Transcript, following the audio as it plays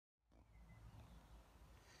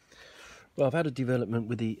Well, I've had a development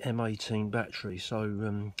with the M18 battery, so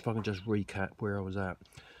if I can just recap where I was at.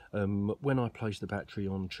 When I placed the battery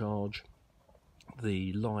on charge,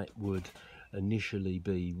 the light would initially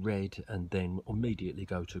be red and then immediately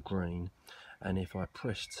go to green, and if I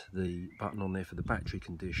pressed the button on there for the battery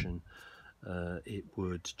condition, it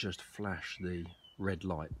would just flash the red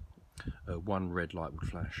light. One red light would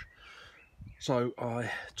flash. So I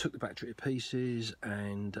took the battery to pieces,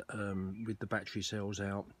 and with the battery cells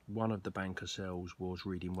out, one of the banker cells was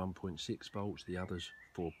reading 1.6 volts, the others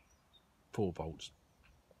 4 volts.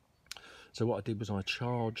 So what I did was I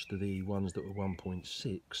charged the ones that were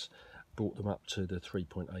 1.6, brought them up to the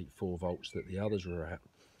 3.84 volts that the others were at,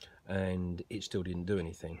 and it still didn't do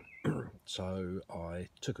anything. So I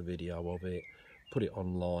took a video of it, put it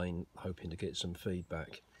online, hoping to get some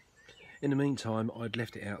feedback. In the meantime, I'd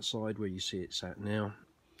left it outside where you see it sat now,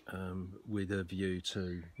 with a view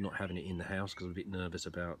to not having it in the house because I'm a bit nervous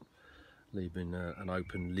about leaving an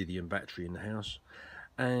open lithium battery in the house.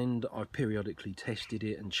 And I periodically tested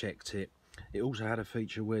it and checked it. It also had a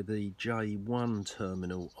feature where the J1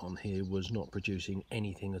 terminal on here was not producing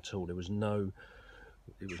anything at all. It was not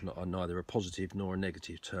neither a positive nor a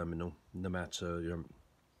negative terminal, no matter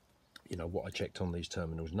you know what I checked on these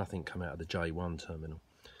terminals. Nothing come out of the J1 terminal.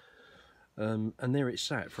 And there it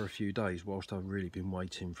sat for a few days whilst I've really been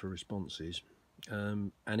waiting for responses,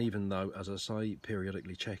 and even though, as I say,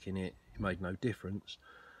 periodically checking it, it made no difference,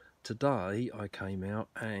 today I came out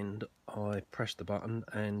and I pressed the button,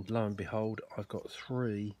 and lo and behold, I've got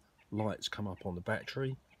 3 lights come up on the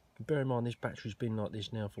battery. Bear in mind, this battery's been like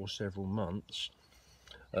this now for several months.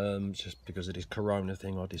 Just because of this corona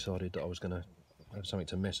thing, I decided that I was going to have something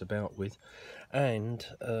to mess about with, and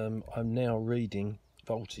I'm now reading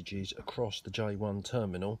voltages across the J1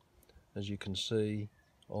 terminal, as you can see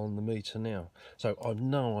on the meter now. So I've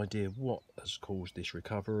no idea what has caused this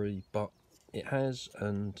recovery, but it has,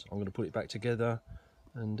 and I'm going to put it back together,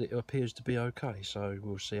 and it appears to be okay, so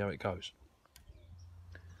we'll see how it goes.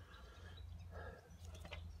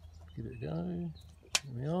 Give it a go. Here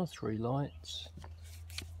we are, 3 lights.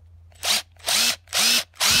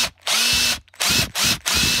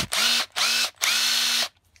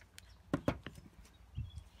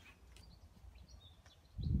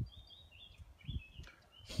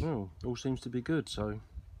 Well, all seems to be good, so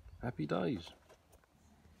happy days.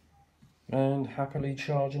 And happily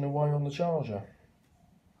charging away on the charger.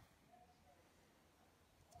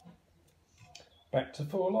 Back to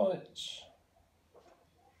 4 lights.